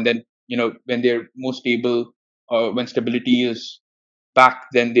now, and then when they're more stable, when stability is back,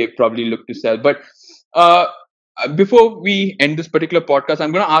 then they probably look to sell. But uh, before we end this particular podcast,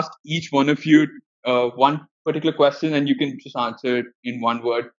 I'm going to ask each one of you one particular question, and you can just answer it in one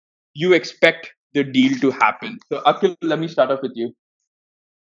word. You expect the deal to happen. So, Akhil, let me start off with you.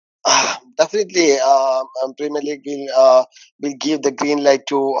 Definitely, Premier League will give the green light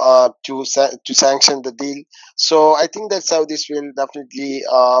to sanction the deal. So I think that's how this will definitely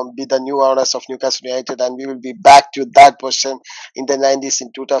be the new owners of Newcastle United, and we will be back to that position in the 90s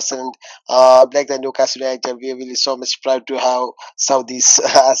in 2000. Like the Newcastle United, we are really so much proud to have Saudis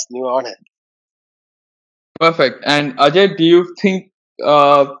as new owner. Perfect. And Ajay, do you think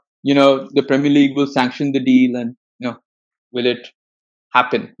the Premier League will sanction the deal, and will it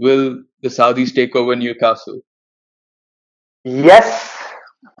happen? Will the Saudis take over Newcastle? Yes,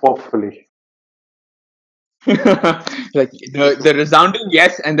 hopefully. Like the resounding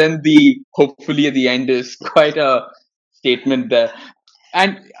yes, and then the hopefully at the end is quite a statement there.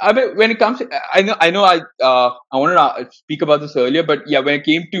 And I mean, when it comes, to, I wanted to speak about this earlier, but yeah, when it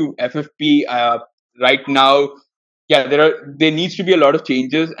came to FFP, right now, yeah, there needs to be a lot of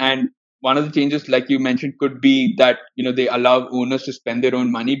changes, and one of the changes, like you mentioned, could be that they allow owners to spend their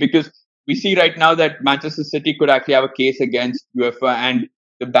own money because we see right now that Manchester City could actually have a case against UEFA, and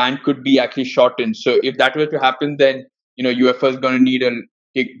the ban could be actually shortened. So if that were to happen, then UEFA is going to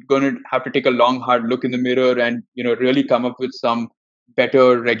going to have to take a long, hard look in the mirror and really come up with some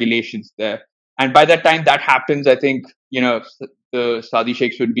better regulations there. And by that time that happens, I think the Saudi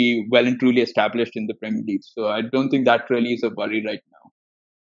sheikhs would be well and truly established in the Premier League. So I don't think that really is a worry right now.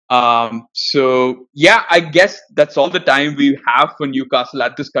 So yeah, I guess that's all the time we have for Newcastle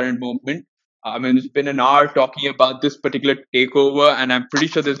at this current moment. I mean, it's been an hour talking about this particular takeover, and I'm pretty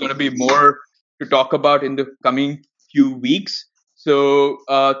sure there's going to be more to talk about in the coming few weeks. So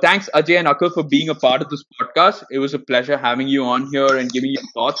thanks, Ajay and Akhil, for being a part of this podcast. It was a pleasure having you on here and giving your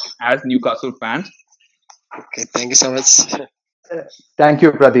thoughts as Newcastle fans. Okay, thank you so much. Thank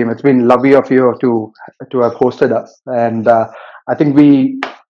you, Pradeep. It's been lovely of you to have hosted us, and I think we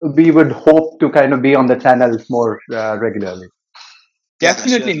would hope to kind of be on the channels more regularly. Yeah,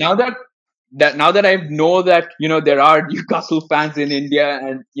 sure. Definitely. Now that I know that there are Newcastle fans in India,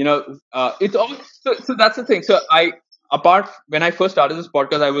 and it's all so that's the thing. So apart when I first started this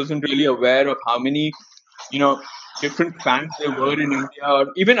podcast, I wasn't really aware of how many you know different fans there were in India or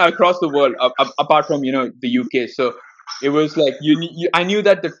even across the world, apart from the UK. So it was like I knew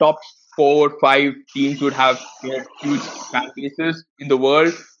that the top 4 or 5 teams would have their huge fan bases in the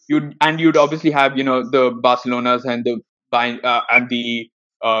world. You'd obviously have the Barcelonas and the and the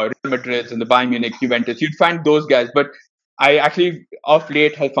Real Madrids and the Bayern Munich, Juventus. You'd find those guys, but I actually of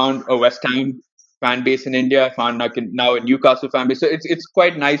late have found a West Ham fan base in India. I found now a Newcastle fan base. So it's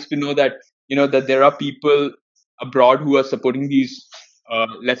quite nice to know that that there are people abroad who are supporting these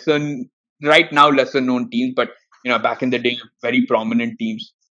lesser right now lesser known teams, but back in the day very prominent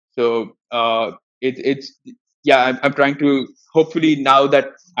teams. So it's yeah, I'm trying to hopefully now that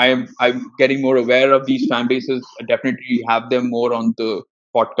I'm getting more aware of these fan bases, I definitely have them more on the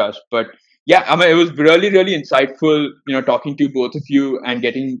podcast. But yeah, I mean it was really insightful, talking to both of you and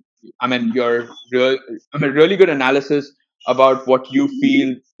getting your really good analysis about what you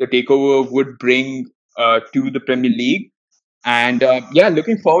feel the takeover would bring to the Premier League. And yeah,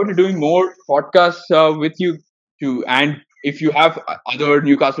 looking forward to doing more podcasts with you too. And if you have other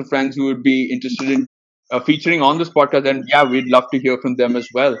Newcastle friends who would be interested in featuring on this podcast, then yeah, we'd love to hear from them as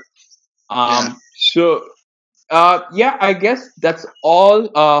well. Yeah. So yeah, I guess that's all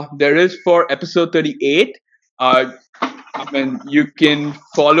there is for episode 38. Uh, I mean, you can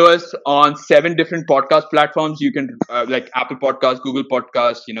follow us on 7 different podcast platforms. You can like Apple Podcasts, Google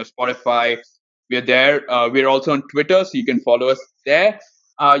Podcasts, Spotify. We're there. We're also on Twitter, so you can follow us there.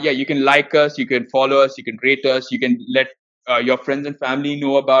 Yeah, you can like us, you can follow us, you can rate us, you can let your friends and family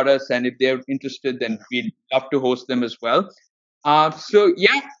know about us, and if they're interested, then we'd love to host them as well. So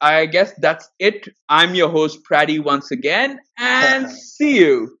yeah, I guess that's it. I'm your host, Praddy, once again, and see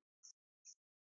you.